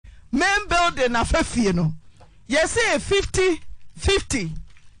main building na fafie no yes say 50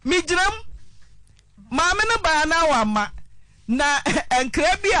 migram maame no ba na wa ma na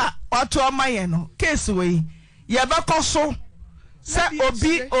enkra bia wato amaye no case we ye bekoso se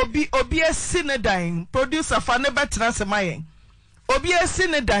obi esinedan producer fa ne betra se maye obi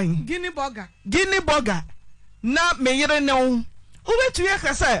esinedan Guinea burger na meyere ne wo ubetu ye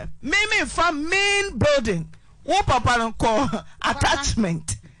ka se me fa main building wo papa no ko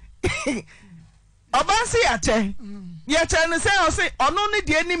attachment Obansi yache yache ne say o say ono ne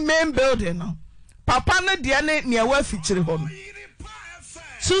de ni main building no papa no de ne ne wa fichiri ho no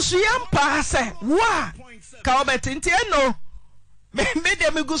susu yampa say wa ka obetenti eno me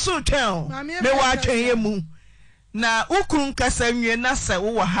de me gusu twen me wa twen ye mu na ukun kasa nwie na se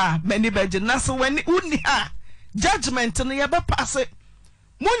wo ha mani beje na se wani uni ha judgment no ye be passe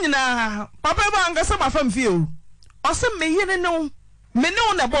munyina papa ba ngasa ma fam fie o se me yene no me ne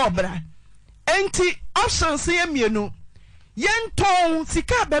wo na ba obra enti options ye mienu yenton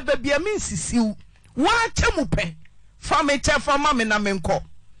sika bebe bia me sisiu wa chemu pe fa me che fa ma me na me nko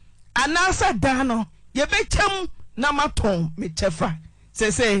anasa da no ye be chem na maton me che fa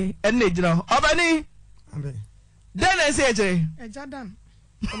se enne gina obani amen den ese eje ejadan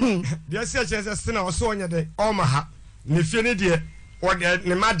dia se eje se na oso onye de o ma ha ne fie ne de o de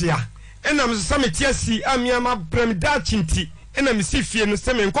ne madia enam se me tiasi amiama premida chinti enam si fie no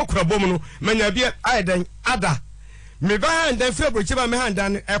se me nkokora bom no manya bia aidan ada me ba handan fie broche ba me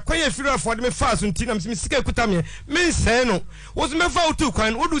handan ekoye firi afode me fa so nti nam se me sika ekuta me sen no wo se me fa otu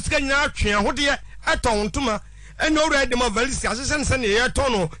kwan wo du sika nyina atwe ahode aton ntoma eno ready mo valisi asese se ne ye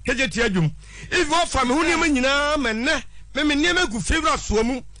ton no kejeti adwum if wo fa me huni nyina menne me ne me gu firi aso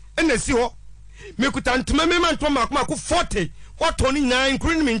mu ena si ho me kuta ntoma me man ntoma akoma ko 40 wato ni nyina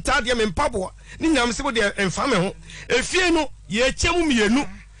including me ntade me mpabo ni nyam se bo de emfa me ho efie no ye chemu mienu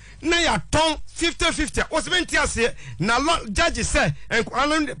na ya ton 50-50 o se menti ase na judge say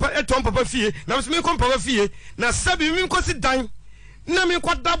eton papa fie na se me kom papa fie na sabi mi nkosi dan na me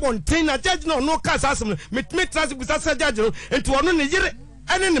kwa dabon ten na judge no case asem me trans busa say judge no enti ono ne yire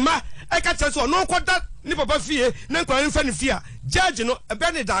ene ne ma e ka chese ono kwa da ni papa fie na kwa nfa ne fie judge no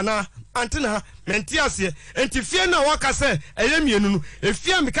ebe ne dana antina menti ase enti fie na waka say eye mienu no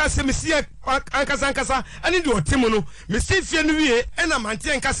efie me ka say me sie ankasa ani de otimo no me sie fie no wie e na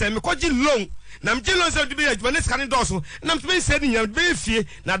mantie nkasa me koji loan na mje loan say de be adwuma ne scan doso na me say ni nyam be fie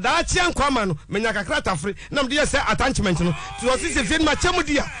na da chia nkwama no me nya kakra tafre na me de say attachment no to si se fie ma chemu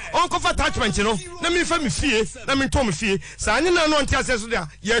dia on ko fa attachment no na me fa me fie na me ntom fie sa anye na no ntia ase so dia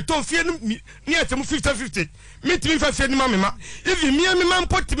ye tom fie no ni atemu 50-50 me timi fa fie ni ma me ma if me ma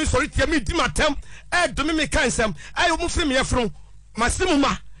mpoti me sorry tia me di matem do me kansam ayo mu fie me yefro masimu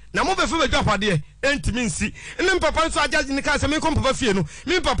ma na mo be fe bedwa pade entimi nsi ne papa nso ajaji ni kansam me kom papa fie no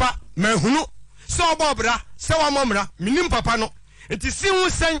me papa mahunu so obobra se wa momra minim papa no enti si hu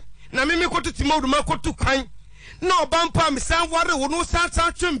sen na me kotu timodu ma kotu kwan na obampa me san ware wo no san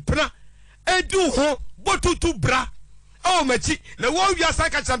twempra edu ho botutu bra o machi na wo wia san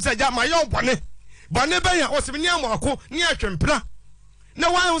ka cham se ja ma yo bone ben ya o se ni amako ni atwempra na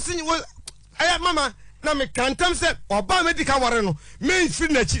wa hu sin wo aya mama na me kantam se oba medical ware no me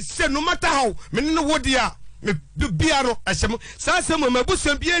firi na chi se no matter how me no wo dia me biaro ahyem sa se mo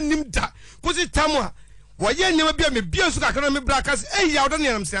mabusan bia nim da kuzi tamwa waye nyema bia me bia su kakra me braka se ya odo ne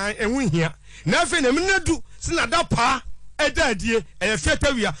nam se enhu hia na afi na me nadu se na da pa edadie eye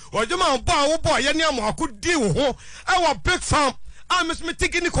fetawia ojoma bo a wo bo ye ne amako di wo ho e wa big farm me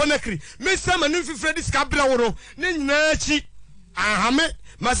tiki ni konekri me sama no fifre di ska bra woro ne nyina chi ahame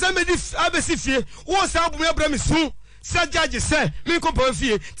masame di abesi fie wo sa bu me bra me sun sa judge say me ko pa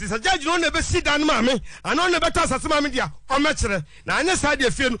fie ti sa judge no na be sidan ma me ana no be ta asase ma me dia o mekere na anya sa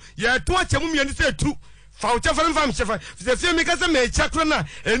de fie no ye to achemu mienu se tu fa o chefa mfa chefa se fie me ka se me chakro na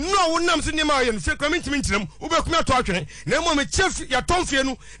enu a wonam so ni ma ye no fie kwa me ntimi ntirem wo be kuma to atwene na mo me chef ya ton fie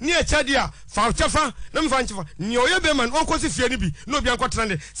no ni e cha dia fa o chefa na mfa chefa ni o ye be man on ko se fie ni bi na obi an ko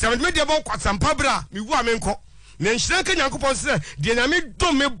trande se me de bo kwasampa bra me wu a me nko na nhyira nyankopon se de na me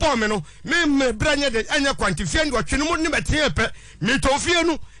dom me bom me no me branya de anya kwantifie ndo twene mu ne betie pe me tofie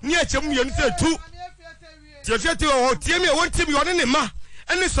no ni achem ye no se tu tie tie o tie me won tie me one ne ma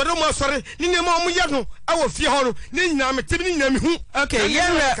ene sore mo sore ni ne ma mo ye no awo fie ho no ni nyina me tie ni nyina me hu okay ye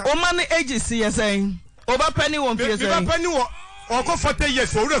o man agency ye say oba pani won fie say oba pani wo o ko 40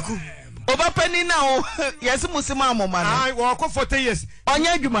 years o reku oba pani na o yes musima amoma no ai wo ko 40 years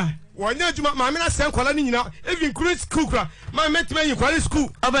onya adwuma wonya adwuma ma me na sen kwala ni nyina even create school kra ma metime yin kwala school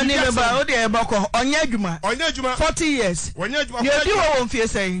abani le ba o de e bako onya adwuma 40 years wonya adwuma ye di ho won fie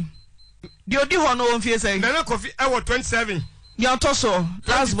say di odi ho no won fie say na na kofi e wo 27 Your torso,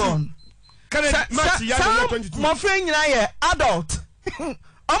 last born. My friend, I adult.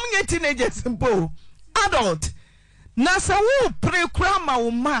 I'm teenagers simple. Adult. Nasa wo pre krama wo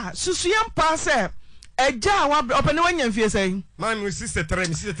ma susuyam pa se eja wa opene wanyan fie say man we sister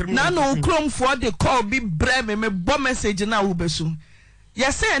 3 na no kromfo de call bi bre me bo message na wo besu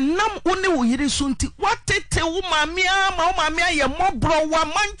yes say nam one wo yiri sunti watete wo mamia ma wo mamia ye mobro wa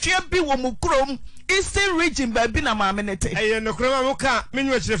mantwe bi wo mu krom Eastern region ba bi na maamenete no kroma mo ka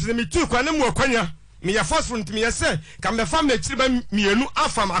menyu akirefise me tu kwa ne mo akwanya me ya force front me yese ka me fam na chiriba mienu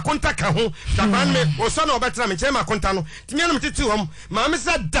afam akonta ka ho taban me wo so na obetra me chema akonta no timi na metete wom ma me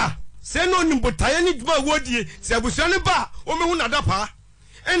sa da se no nimbotaye ni duma wodie se abusua ne ba o me hu na da pa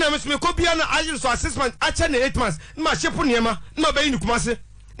ena me so me ko bia na agile so assessment ache na 8 months ma shepu niema na ba yi ni kumase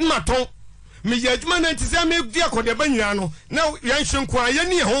ma ton me ya djuma na ntise me via ko de ba nyina no na yan hwenko aye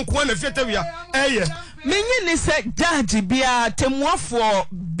ne ho nko na fieta wia eye menyi ni se judge bia temuafo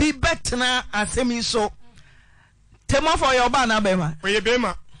bi betena asemi so temuafo yo ba na bema oye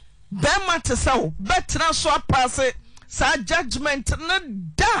bema te saw betena so pass sa judgment na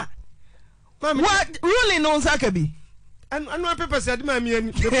da what really no sakabi anu paper said ma mi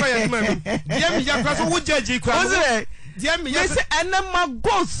ani the fire ma mi dia mi ya kwa so wo judge kwa dia mi ya say enema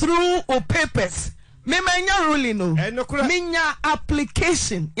go through o papers me manya ruling no minya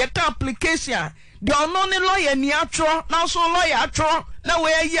application yeta application the only lawyer ni atro now so lawyer atro na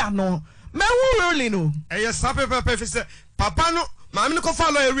we ya no me who really no yes paper say papa no ma me ko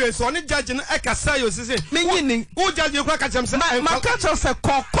fa lawyer we so oni judge no e ka say yo say me ni who judge you kwa ka chem say ma ka cho say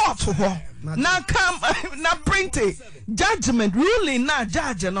court ho na come na print judgment ruling na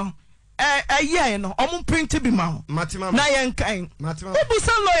judge no yeah no omo print bi ma na yen kan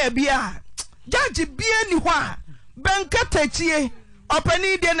obusa lawyer bia judge bia ni ho a benkata chie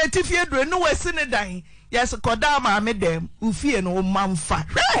opani de na tifie dure no wasi ne dan yes koda ma me dem ufie no manfa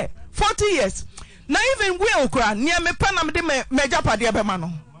 40 years na even we okra nia me pa na me de me japade be ma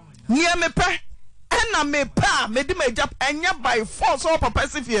no nia me pa na me pa me de me jap enya by force or papa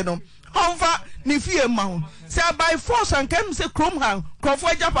sifie no honfa ni fie ma say by force and kem say krom han krofo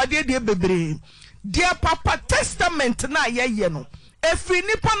japade de bebre dia papa testament na ye no efri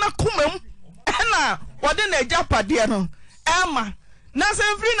nipa na kumam na wode na japade no ema na se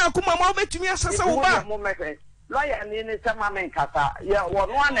free na kuma ma obetumi asese wo ba lawyer ni ni sama men kasa ya wo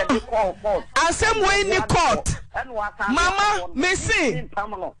no na be call court asem we ni court mama me say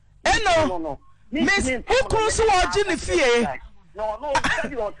eno me ukru so oji ni fie no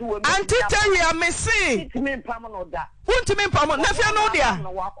anti terrier me say untimi pam no da untimi pam na fie no dia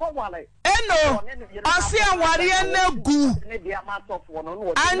eno ase aware na gu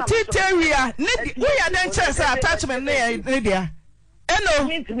anti terrier ni we ya den chance attachment ne dia eno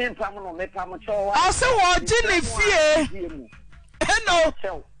ase wo jini fie eno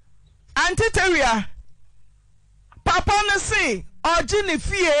antiteria papa no say ojini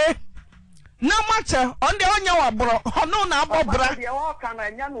fie na mache onde onya wabro hono na abobra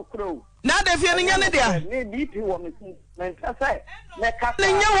na de fie nya ne dia ne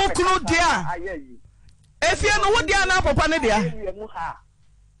nya wo kunu dia efie no wo dia na papa ne dia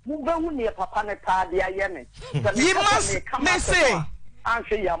mu be hu ne papa ne ka dia ye ne you must me say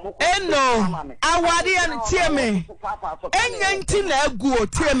eno awade an tie me enya nti na agu o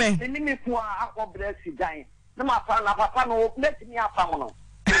tie me ni me ku akobra sidan na ma fa na papa no let me afam no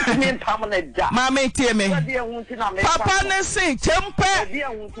me pam na da mama tie me papa ne say chempe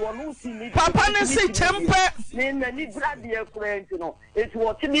papa ne say chempe me ni brade ekura nti no eti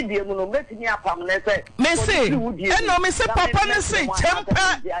wo ti mi die mu no let me afam na say me say eno me say papa ne say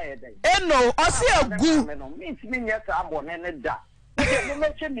chempe eno o say agu me ti me nya ka abo ne da mo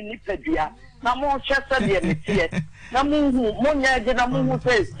meche mi ni pedua na mo chese de metie na mo hu mo nya je na mo hu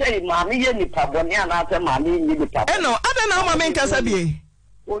say ma me ye ni pabone ana say ma me ni pabone eno ada na ma me nkasa bie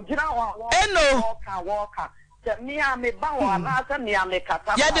o jira wa eno ka me a me ba wa na say me a me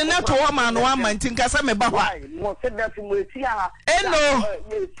kata ya de na to wa ma no ama nti nkasa me ba wa mo se da fi mo etia eno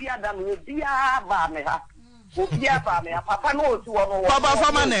etia da no bia ba me ha papa no otu wono papa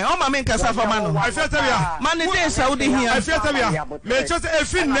fama ne o ma me nkasa fama no afiatabia mane dey saudi here afiatabia me chose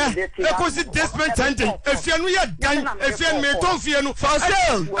efin ne ekosi desperate changing efianu ya dan efian me ton fienu for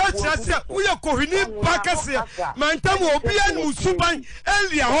sale atrase wo ye kohini bakase mantam obia nu suban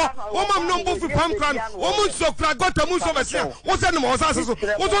elia ho wo mam no mbo fi pam kran wo mu sokra gota mu so besia wo se no mo sase so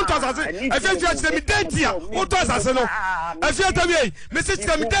wo don to sase afiatia chire mi dentia wo to sase no afiatabia me se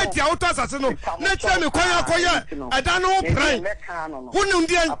chire mi dentia wo to sase no na chire mi kwan ya adano pran wonu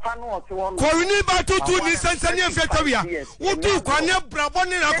ndie korini ba tutu ni sansani afetawia wutu kwane brabo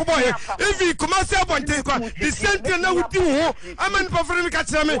ni akobo he evi komase abonte kwa the center na wuti wo amen pafere mi ka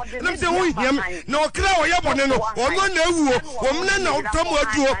kire me na mse wo hiam na okra wo yebone no ono na awuo omna na otomo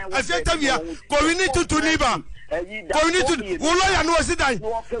aduo afetawia korini tutu ni ba korini uloya no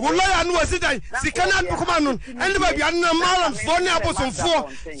wasidan sikana bukuma no ende ba bia na malam fo ne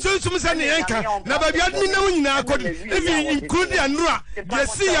abosomfo sunsum se ne yenka na ba bia ni na nyina akodi evi include anura de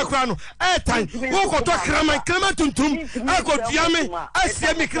si yakra no etan wo koto krama tuntum akodua me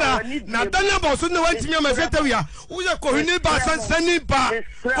asie mi kra na dana boso ne wantimi amafetawia wo ye korini ba sansani ba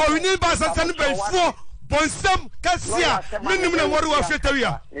fo bonsam kasia minim na wori wa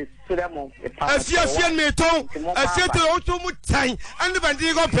fetawia afiafian meton afiato oto mu tan ande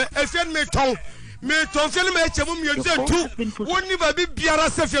bandi go pe afian meton fian me chemu mienze tu woni ba bi biara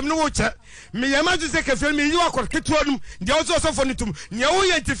sefiam no wo che me yama ju se kafian me yi akor ketuanum de wo so fo nitum ne wo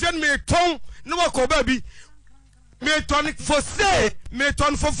ye tifian meton no wa ko ba bi meton for say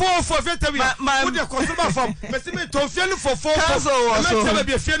meton for fetawia wo de ko so ba fam me se meton fian for me tell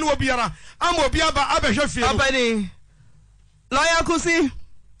be fian wo biara am obi aba abehwe fian abani lawyer kusi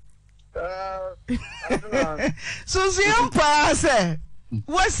Susie pass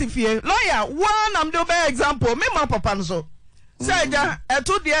what's if you lawyer one am do by example me my papa so say ja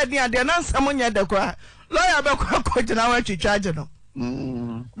eto de na samonya de kwa lawyer be kwa ko jina wa twitwaje no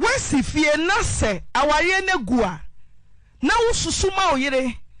what's if you na say aware na gua na ususuma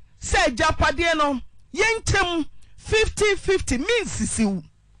oyire say ja pade no yentem 50-50 means sisiu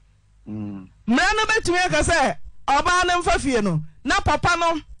mra no betumi aka say oba na mfa fie no na papa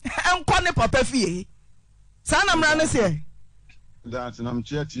no enko ne papa fie sana mra ne se that I'm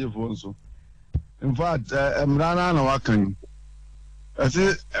cheating for so in fact mrana na wakan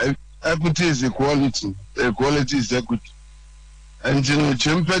asi equity is equality is equity and you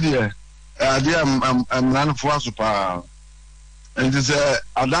chimpe there I'm ran for super and this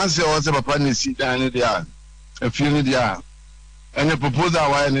adance was papa ni sit down there a few there and the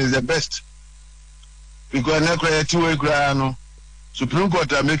proposal one is the best because na create two-way no Supreme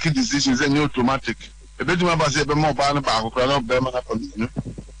Court are making decisions and automatic. A bit more about the more ban about Beman.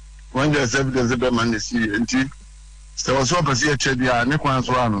 When there's evidence of Beman is here, and so was so perceived Chedia, Nicholas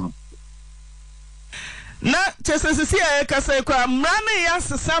Rano. Na Chessia Cassequa, Mrani as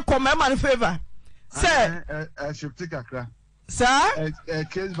the Sako Memman favor. Sir, I should take a crack. Sir, a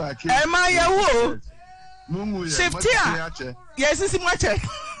case by case. Am I a woo? Shiftia. Yes, it's in my check.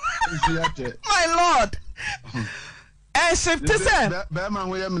 My lord. Shift sir. Beman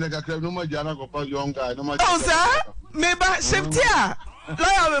we am like a no more Jana go young guy. No more. Oh sir, maybe shift here.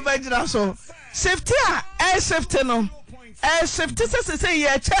 Lawyer me bajira so. Shift here. Shift no. Shift say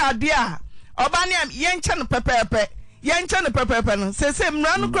ye cha dia. Obani am yencha no pepepe. Yencha no pepepe no. Say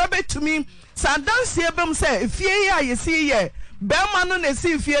mra no kra betumi. Sa dance ebem say fie ya ye see ye. Beman no na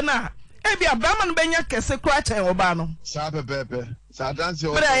see fie na. Ebia Beman benya kese kra chen oba no. Sa pepepe. Sadansi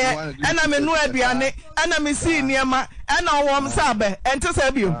o ana me nu aduane ana me si niema ana wom sabe ente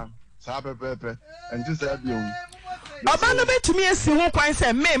sa bio sabe pepe ente sa bio oba no betumi esi ho kwan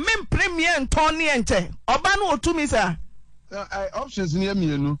se me premier nton ne enche oba no otumi sa options ne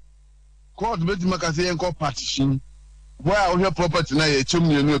mienu court betumi ka se enko partition boy a ohwe property na ye chem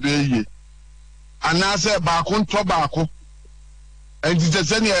mienu obe yie ana se ba ko nto ba ko ente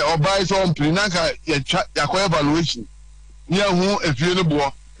se ne oba is on prinanka yakoy evaluation nia hu efie no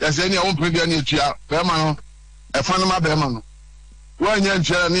bo ya se nia won predia na etua bema no efa no ma bema no wa nya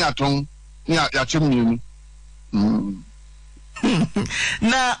ntwera ne aton ne ya chem mienu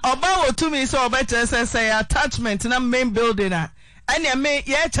na oba wotumi so oba tese say attachment na main building a ania me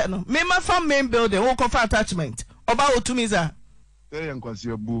ye che no me ma fa main building wo ko fa attachment oba wotumi za e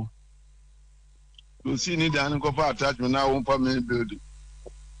yankwasi abu lo si ni dan ko fa attachment na wo fa main building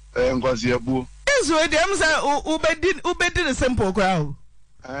e yankwasi abu so dem say ubedi the simple crowd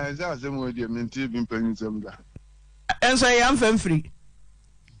za say mo dey maintain bin panin sem da en so yam fam free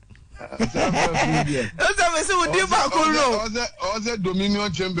oza me say odi ba ko ro oza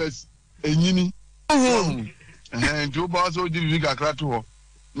Dominion Chambers enyini njo ba so UTVG krato ho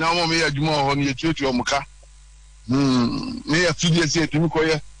na mo me ya djuma ho ne yetuetu omuka ne ya fidie se etumi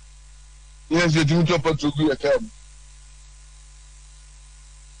koye ne se etumi to patu ku ya kam.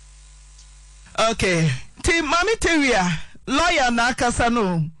 Okay, ti mami teria lawyer na akasa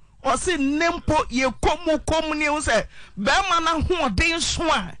no o si nempo ye komu ni o se be ma na ho den so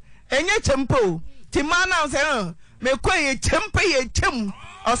a enye chempo ti ma na se me ko ye chempe ye chem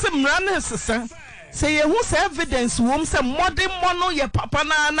o se mra na sesa say ye who say evidence wom say modern mono ye papa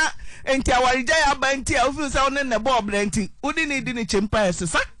na enti awarija ya ba enti a ofi say on na bob enti udi ni di ni chempa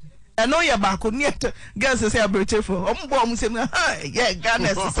esesa eno ye ba ko ni girls say abirchefo ombo om say yeah Ghana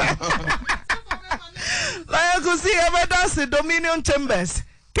esesa like you see evidence Dominion Chambers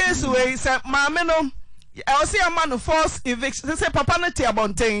case we say maame no I see a man force eviction say papa na ti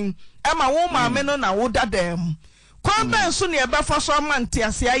abonten e ma wo maame no na wo dadam kwamba so ne eba fa so man ti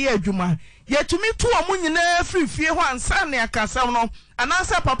ase aye adwuma yetumi to omo nyina free fie ho ansa ne akasam no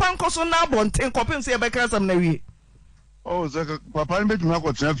anasa papa nkoso na abonten kopem se ebe kasam na wie oh zaka papa ni betumi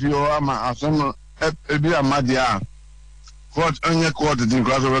akotena fie o ama asam ebi amadia court anya court din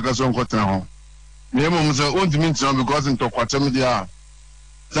class of workers on kotena ho me mo so ontimi ntina because ntokwatem dia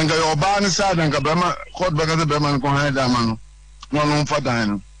sanga yo ba ni sa dan ka bema court because bema ko han da ma no for dan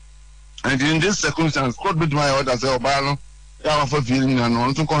no. And in this circumstance, court bit my order say Obalo, ya for feeling and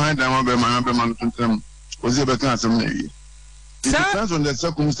on to coin them by my them was a better as it depends on the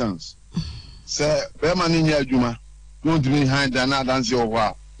circumstance. Say, Berman in your Juma, don't be behind the not dance your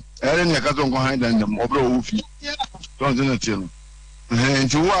while. Ellen, you got on behind them, or Obofour. Don't do it.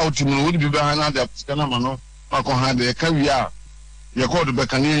 And you out to would be behind that Scanamano, or behind the caviar. You called the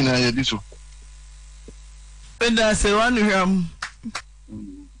Bacanina and you do. And I say, one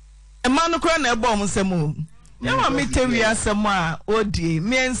Emanu kwa na ebo msemu. Yawa mitewi asemu a odi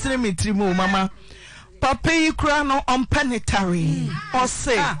me ensire mitrimu mama. Papa yi kura no unpenitary. O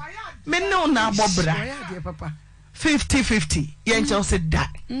say me no na abobra. 50-50. Yenche o say da.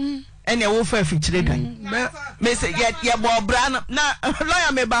 Ene wo fa fichire dan. Me say ye bobra na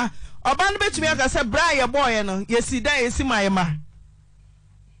lawyer me ba. Oba no betumi aka say bra ye boy no. Yesi dan yesi mayema.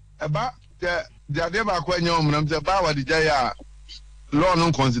 Eba de ade ba kwa nyom na mse ba wa dijaya ya law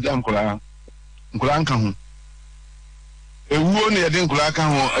no consider nkula nka ho ewuo ne yede nkula ka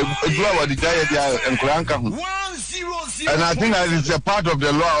ho edua wa dijaya dia nkula nka ho and I think that is a part of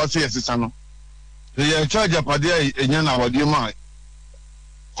the law also yesisa no the charge apade enya na wade ma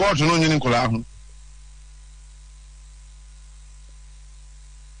court no nyini nkula ho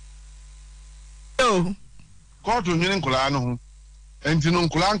court no nyini nkula no ho enti no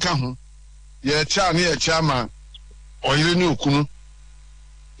nkula nka ho ye cha ne ye cha ma oyire ni okunu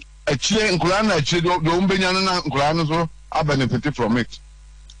achie nkula na achie do umbenya na nkula no so benefit from it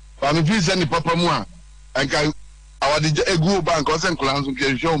but if you send the papa mu a enka awade egu bank o se nkula so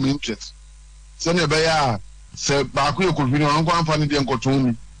ke show me interest so ne be ya se ba ku ekofini no nko amfa ne de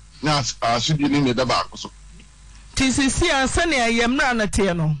nkoton na asudi ni ne da ba ko so TCC ansa ne ayemra na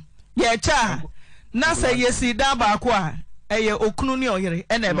te no ye cha na se yesi da ba ko a eye okunu ne oyere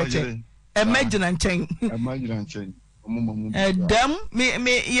e na ebeche imagine nchen Dem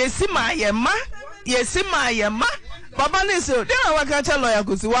me yesi ma yema baba ne so dey na waka cha lawyer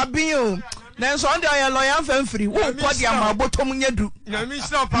ko si wa bin o na so on dey lawyer fan free wo ko dia ma botom nyedu na mi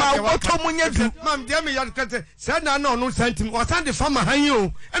sure pa ma botom nyedu mam dey me yakete say na na no sentim o san de farmer han yi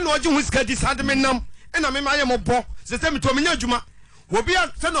o e na oje hu sika di sad me nam e na me ma ye mo bo se me to me nya adwuma obi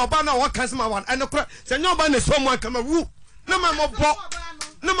a se na oba na wo kan se ma wan e no kra se nya oba na so mo aka ma wu na ma mo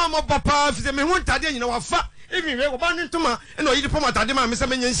bo pa fi se me hu ntade nyina wa fa even we oba ni ntoma e na oyidi poma tade ma me se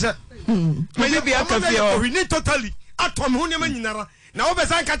me nyenhye me bi aka fi o we need totally atom hu ne ma nyinara na wo be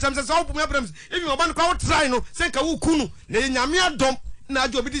san ka cham se so obu me abram even oba no kwa try no se ka wo kunu na nyame adom na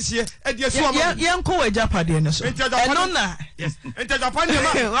ajo bi di sie e de so ma ye nko we japade ne so eno na yes ente japade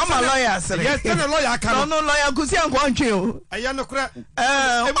ma am a lawyer sir yes the lawyer kan no lawyer kusi anko ntwe o aya no kra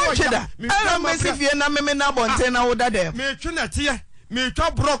o cheda me se fie na me na bonten na wo dadem me twe na tie me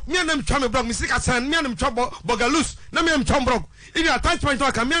twa brok me na me twa me brok me sika san me na me twa bogalus na me twa brok if you attachment to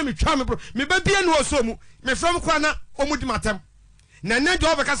aka me twa me brok me ba bia no so mu me from kwa na omudi matem na na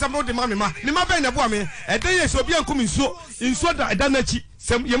do be kasa mo de ma ni ma ben na bo me e den ye so bia nkum nsuo da na chi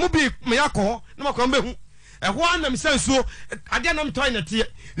sem ye mu bi me yakọ na ma ko mbe hu e ho anam sensuo ade na me twa na tie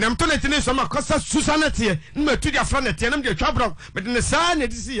na me to na tie so ma kosa susa na tie na me tu dia fra na tie na me de twa brok me de ne sa na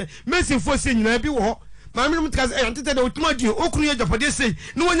di sie me sinfo sie nyina bi wo ho ma me mutikaze antete de otuma di okunu ye japade sei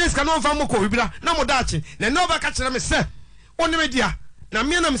no wonya sika no fa moko bibira na mo daache na no ba ka kire me se woni me dia na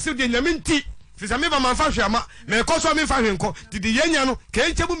me na me se de nyame nti fisa me ba man fa hwe ama me ko so me fa hwe nko didi yenya no ke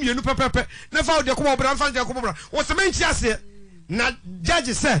nchebu mienu pepepe na fa de ko mo bra fa de ko mo bra wo se me nchi ase na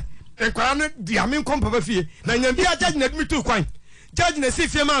judge se enkwara no dia me nko papa fie na nyambi a judge na admi tu kwan judge na si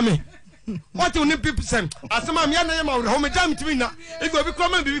fie ma me what you need people say asema me na yema ho me jam timi na ego obi kro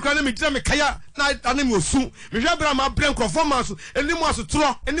ma bibi kwa na me dira me kaya na ane me osu me hwe bra ma bra nkrofo ma so enimu aso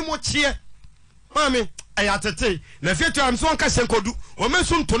tro enimu chie ma me ayatete na fetu am so onka senkodu o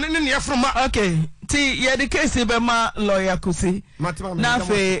menso ntone ne ne efroma. Okay, ti ye the case be ma lawyer kusi na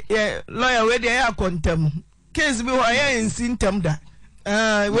fe lawyer we dey akontem case bi ho ya nsi ntem da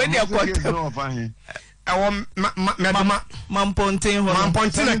we dey akontem awon medoma mamponten ho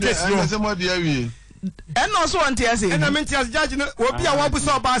mamponten na case no se mo dia wi and also want to say and I mean as judge no obi a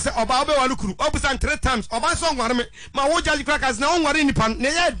wabusa oba se oba obe walu kuru obusa 3 times oba so nware me ma wo judge crackers na nware nipa na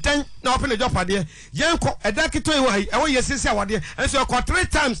ye dan na open the job ade yenko edakito e wahi e wo yesisi awade and so 3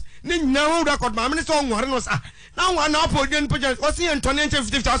 times ni nyina wo record ma me so nware no sa na nwa na opo den project o se ntone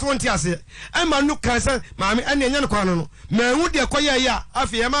 50,000 won ti ase e ma nu kansa ma me ene nya no kwa no ma hu de koye ya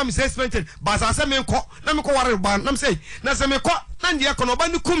afi e ma me say spent ba sa se me nko na me ko ware ba na me say na se me ko na ndie ko no ba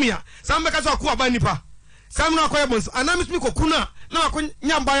ni kumia sam be ka so ko ba nipa sam na akoye bons anam mi ko kuna na ko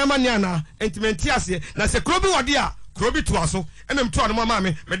nyamba ya ma ne ana entimenti ase na se krobi wode a krobi to aso ena mto no ma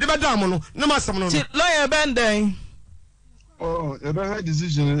me de be da mo no na ma sam no lawyer benden oh e be have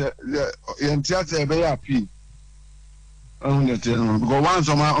decision ye ntiate e be ya appeal on the tell go once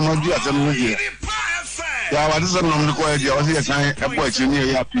on my do at no here ya wa this no ko e dia o se kan e po achi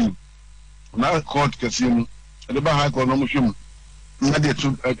ni ya appeal na court kesim e be high court no mo hwem na de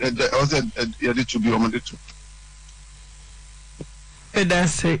to o se ya de to be o mo de to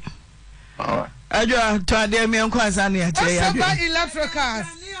that's it. All right. Ajo to ade mi enko asa na ya che ya. Saba electricals.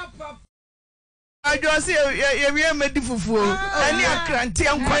 Ajo se ye wi medi fufuo. Ani akrante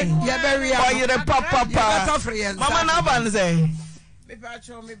enkwan. Ya be wi oyere papa. Mama na ba nze. Me ba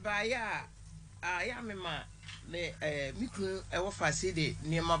cho me ba ya ya me ma me mikro e wo fa se de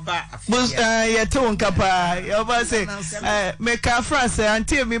ne ma ba afia. Ye te won kapa. Ye ba say me ka France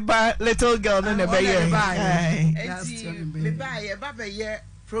auntie me ba little girl no ne be ye. Me ba ye ba be ye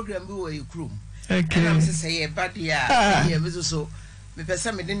program bi wo ekrum. Okay. I'm say ye ba dia ye be so me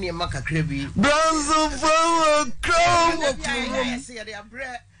pesa me de ne ma kakra bi. Bronzo for chrome. Say they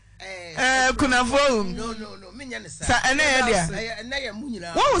abre kuna phone. No. Me nya ne sa. Sa ene ye dia. Na ye mu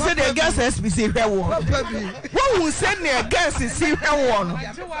nyina. What was the gas SPC hwe wo? What was said near gas si hwe wo no?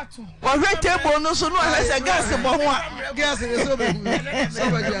 Wa hwe table no so no say gas bo ho a. Gas is so big.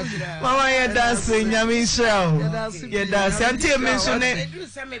 Mama ye dance nyame show. Ye dance anti me so ne. Do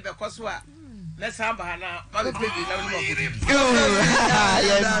say me be koso a. Let's have na ma be baby na mo.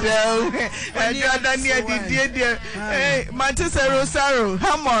 Yes do. And you are near the hey Manchester Rosaro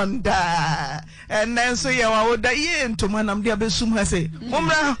Hammond and then so you wa da ye ntoma nam dia besum ha say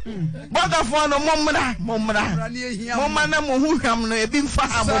momra bogafo no momra momma na mo hu hwam no e bi mfa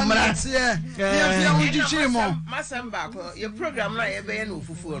ha momra ya wujichi mo masamba ko your program na ye be ye no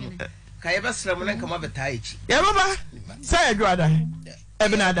fufuo no ka ye be sram na nkama beta echi ya baba say adwada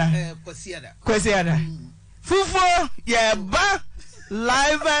ebinada kwesiada fufuo ye ba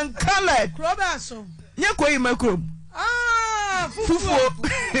live and colored Robaso nye koyi makrom fufuo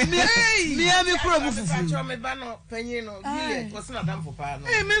mi ami kuro mu fufuo cho me ba no panyin no bile ko se na dam fo pa no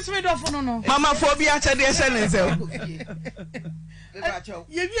me so do fo no mama fo bi ache de se ne se be ba cho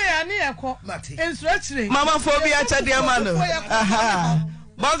ye bi ya ne yeko ensura chire mama fo bi ache de ma no aha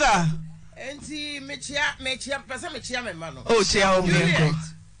boga enti mechia pesa mechia me ma no oh chia o mi enko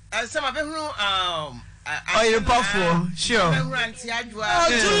sama be hunu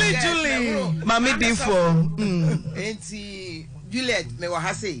Oyerepaafutuolivetoday sure Julie mami difo enti Juliet me wa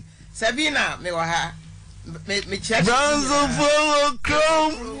ha sei Sabina me wa ha me chia Bronzo for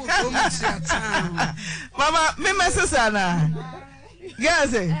chrome mama me mesesa na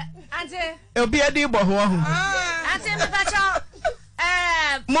yes ante obi adi bo ho ante me pacho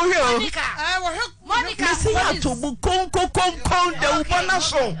Monica Monica to bu konko de ubona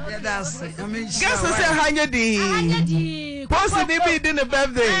so guess say hanye di post ni bi di ne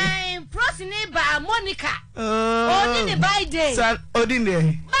birthday post ni ba Monica odin by day odin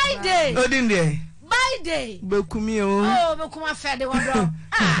by day bekumi o bekuma fede wodo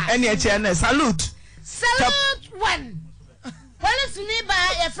eni e che na salute one police ni ba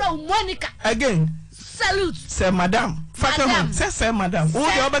e from Monica again salute say madam Fatima say madam who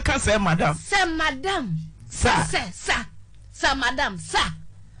dey obeka say madam sa madam sa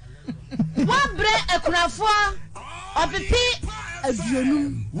wabre ekunafo opipi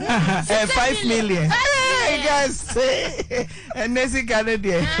aduonum 5 million hey guys and nesi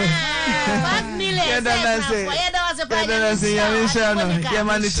Canada 5 million yeah that say ya shano ya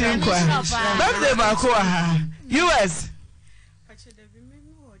mani chinkwa birthday ba ko ha US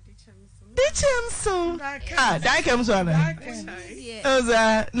Dichemso Dikemso na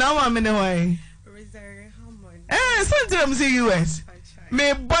oza na wa me ne why sometimes see US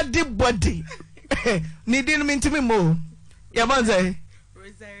me body ni din me ntimi mo ya ban say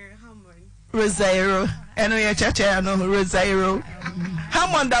Rosairo. Eno ye chacha no Rosairo.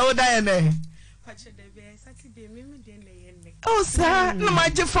 Hammond da oda ene. Oh sir, no my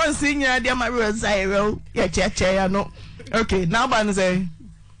difference in ya dear my Rosairo. Ye chacha no. Okay, now ban say.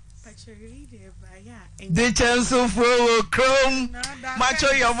 The chance of Chrome.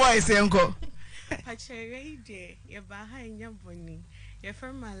 Macho your voice, Uncle. You're behind your bonny. You're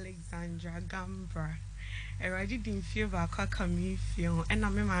from Alexandra Gambra. I already didn't feel about coming feel, and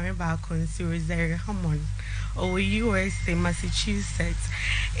I'm in my back on Rosario Hammond. Oh, USA, Massachusetts,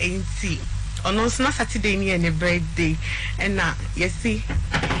 ain't see. On also not Saturday near the birthday, and now, you see,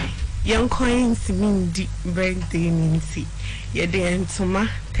 young coins mean deep birthday, Nancy. You're there in Toma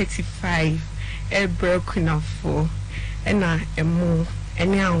 35. A broken off for and I am more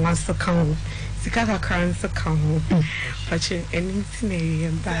and now wants to come. Sikaka crowns to come. But you anything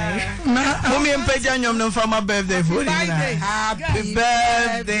and buy. Mommy and Pejanium for my birthday. Happy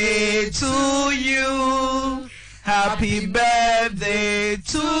birthday to you. Happy birthday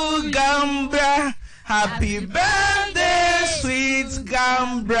to Gambra. Happy birthday, sweet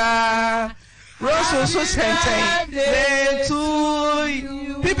Gambra. Rose so birthday to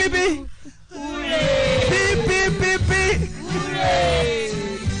you. Pee. Beep, beep, beep, beep. Hooray!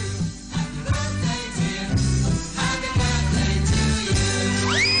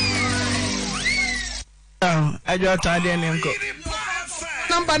 I just tried to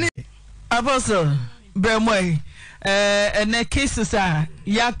number Apostle Bremoy, and the cases are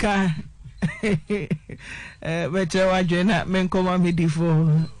Yaka. But you are doing that, men come on me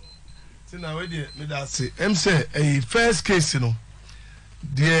before. So now, I'm say a first case, you know,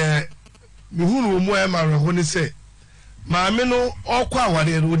 dear. Me hunu mo e ma reho ni se maame no okwa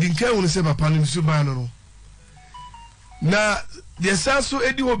aware ro dinka hunu se papa no suban no na de sanso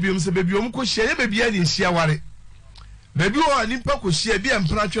edi hobiom se bebiom ko hia ye bebia ni hia ware bebi o ani pa ko hia bia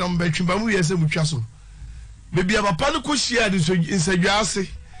mpra twa mo betwimba mu yese mutwa so bebia papa no ko hia de so insadwa ase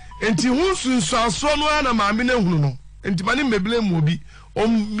enti hunsunsu aso no na maame na hunu no enti mane meble mu obi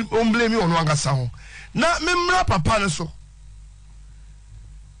omble mi ono angasa ho na memra papa no so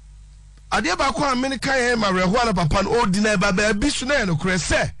Adia ba kwa amene kan ma reho na papa no odina ba bi so na no kure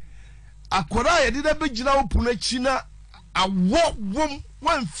se akora ye de be gina opu na chi na awo wom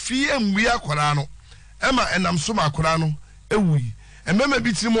wan fie enwi akora no e ma enam so ma akora no ewui emema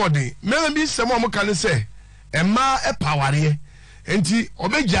bi tiri mo den mema bi semo mo kan se emma e paware enti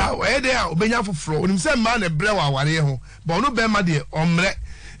obegya we de a obenya foforo onim se ma na bre wa aware ho ba ono be ma de omre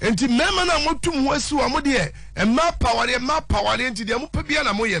enti mema na motum ho asi wa mo de emma paware enti de mo pa bia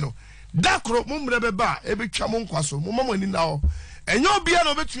na mo ye no dakro mumre beba ebetwa mo nkwaso mo mama ni na ho enyo bia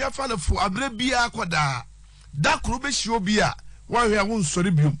na obetua fa na fu abre bia akoda dakro be hie obi a wa hwe a wo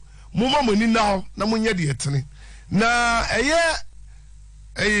nsori biom mo mama ni na ho na mo nya de etene na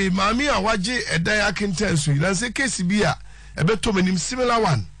eye mami a waje edan akentanso na se case bia ebeto manim similar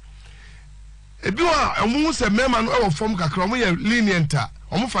one ebi wa emu se mema no e wo form kakra mo ye lenient a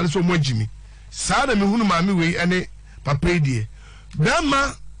omo fa ne so mo agimi saa na me hunu mami we ene papa die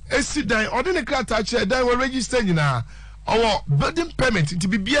bema esi dan ordinary krata che dan we register nyina owo building permit nti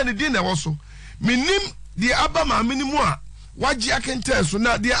bibia ne din na wo so minim di aba ma minimu a waji akenta so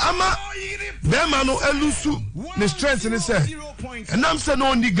na di ama bema no elusu ne strength ne se enam se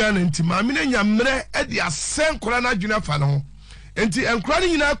no ndi Ghana nti ma me nya mre e di asen kora na adwuna fa no nti enkora ne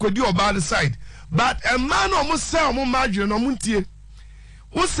nyina akodi oba the side but a man o mo se o mo madwuna no mo ntie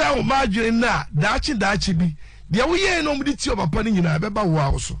wo se o madwuna na daachi bi dia wo ye no mudi ti o papa ni nyina beba wo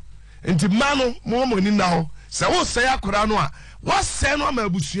awoso enti mano mo mo ni na ho se wo se akora no a wo se no ma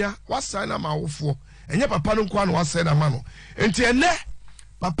abusua wo se na ma wofo enye papa no kwa no wo se na ma no enti ene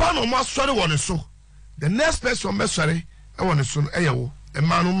papa no mo asori wo ne so the next person me sori e wo ne so e ye wo e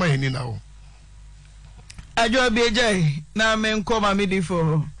mano ma ni na ho ajo bi ejai na me nkoma mi di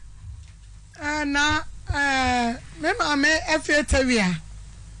fo na me ma me efietawia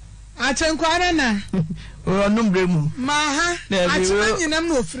Achenkwara na onumbre mu ma ha achena nyinam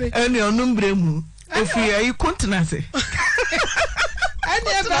no ofre eni onumbre mu ofre ayi continence eni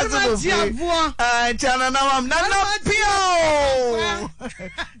e ba ji abo chana na wam na pio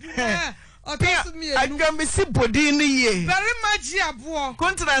agam si body ni ye very much abo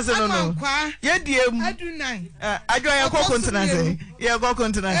continence no ye diem adunan ajo ye ko continence ye go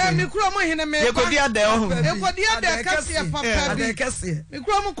continence mi kuro mo hene me ye ko dia de ho ye ko dia de kase papa bi mi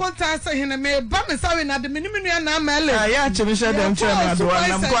kuro mo continence hene me ba me sawe na de miniminu na amale ya chemi she dem che na do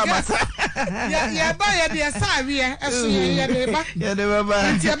na mko amasa ye ba ye de sawe eso ye de ba ye de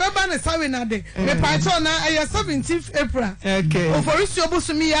ba nti ye ba na sawe na de me pa cho na 17th April okay oforisi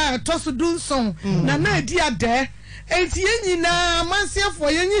obusumi ya tosu dunson na edi ade enti nyina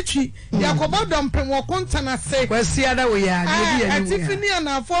mansiafo yenyitwi yakobo dompem wo kontana se kwasiada wo ya de ya ni atifini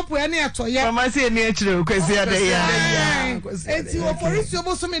anafo po ene atoye mama se ni akire kwasiada ya enti wo polisi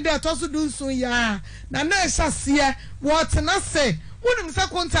obosomi de atoso dunsun ya na ehyasia wo tena se wonim se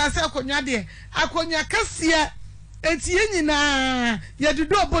konta se akonwa de akonwa kase enti nyina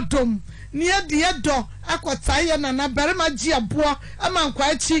yedudo obotom ni ye do akota ye na barima gi abo ama nkwa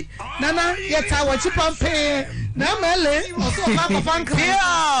achi nana yeta wachi pampe na mele oso ba ko fanka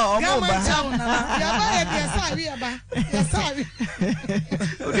ya omo ba ya ba ye de sawi ya ba ya sawi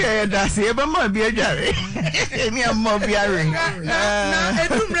okay da se e ba ma bi adware ni am bi are na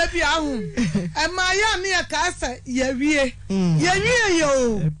edumre bi ahu e ma ya ni e ka sa ye wie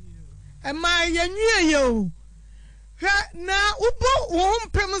yo e ma ye nwie yo na ubo wo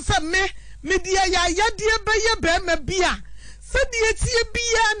mpem sa media ya yadie beye be ma bia se die tie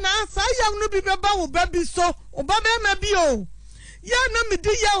bia na sa ya no bi beba wo ba bi so wo ba be ma bi o ya na medi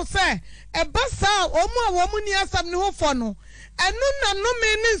ya o se e ba sa omu a wo mu ni asam ne ho fo no enu na no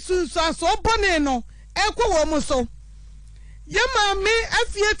me ni sunsu aso bone no e ko wo mu so ya ma me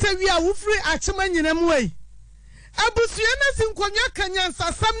afie tawi a wo firi achema nyina mu ei abusua na sinkonwa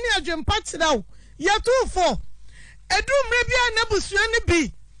kanyansa sam ne adwempa kirawo ya tufo edumre bia na busua ne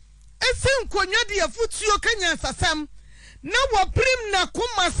bi esi nkonwa de afutuo kanya sasam na wo prim na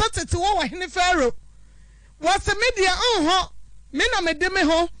kuma satete wo hene faro wase media onho me na medeme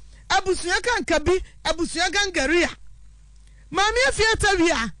ho abusua kan kabi abusua gangaria mami afiata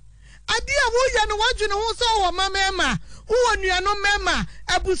wia ade a wo ya no wadwene ho so wo mama wo nuano mema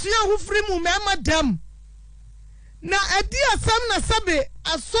abusua ho firi mu mema dam na ade asam na sabe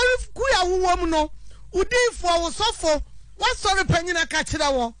asori ku ya wo mu no udifo wo sofo wasori panyina ka kira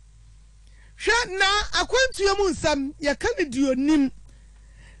wo hwe na akwantuo mu nsam ya kanidionim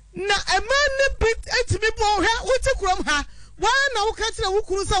na emane bit etimi bo hwe wuti kurom ha wa na wo ka kira wo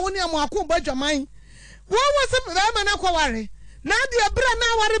kuru sa woni amako badwaman wo wose be ma na kwaware na de bra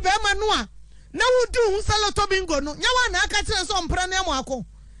na ware be ma no a na wudi hu saloto bingo no nya wa na aka kira so mpra na amako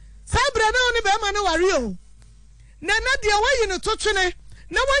sa bra na oni be ma na ware o na de wayi no totwene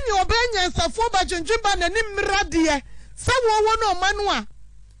na wanyi obanya nsafo ba dwendwemba na ni mrade sa wo no manu a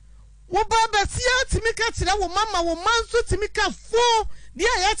wo ba basia timika kira wo mama wo manso timika fo dia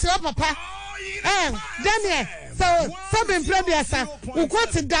ya kira papa Daniel so seven prebiasa wo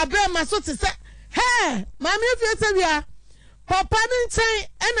kwoti dabe ma so te se mama efiete bia papa ni nchen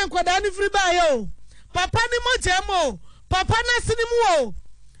ene nkwada ni firi ba yo papa ni mojemo papa na sinimu o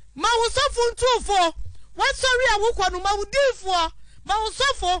ma wo sofo ntufo wa sori a wo kwanu ma wo difo ma wo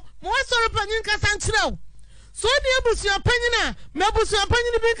sofo mo wa sori panyin kasa nkyerɛw so ni abusua panyina me abusua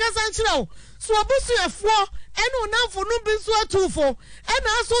panyin bi kasa nkyerɛw so abusua fo ene onamfo no bi so atufo ene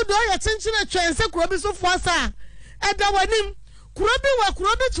aso do ya kyenkyene twense kuro bi so fo asa eda wanim kuro bi wa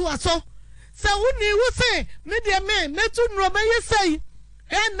kuro bi to aso se woni wo se me de me metu nro me yesai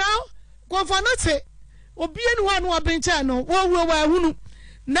now kwafo no te obi enu ho anu abencha no wo wa hunu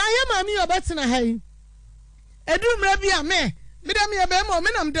na ye mami obetina hai edumra bi a me dem ye be mo me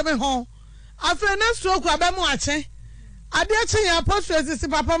nam de me ho afre na stroke abemu ache ade ache ya apostle si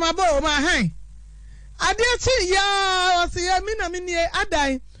papa mabo ma han ade ache ya o se ya mi na mi ni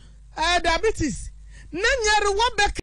adan diabetes na nyare wo be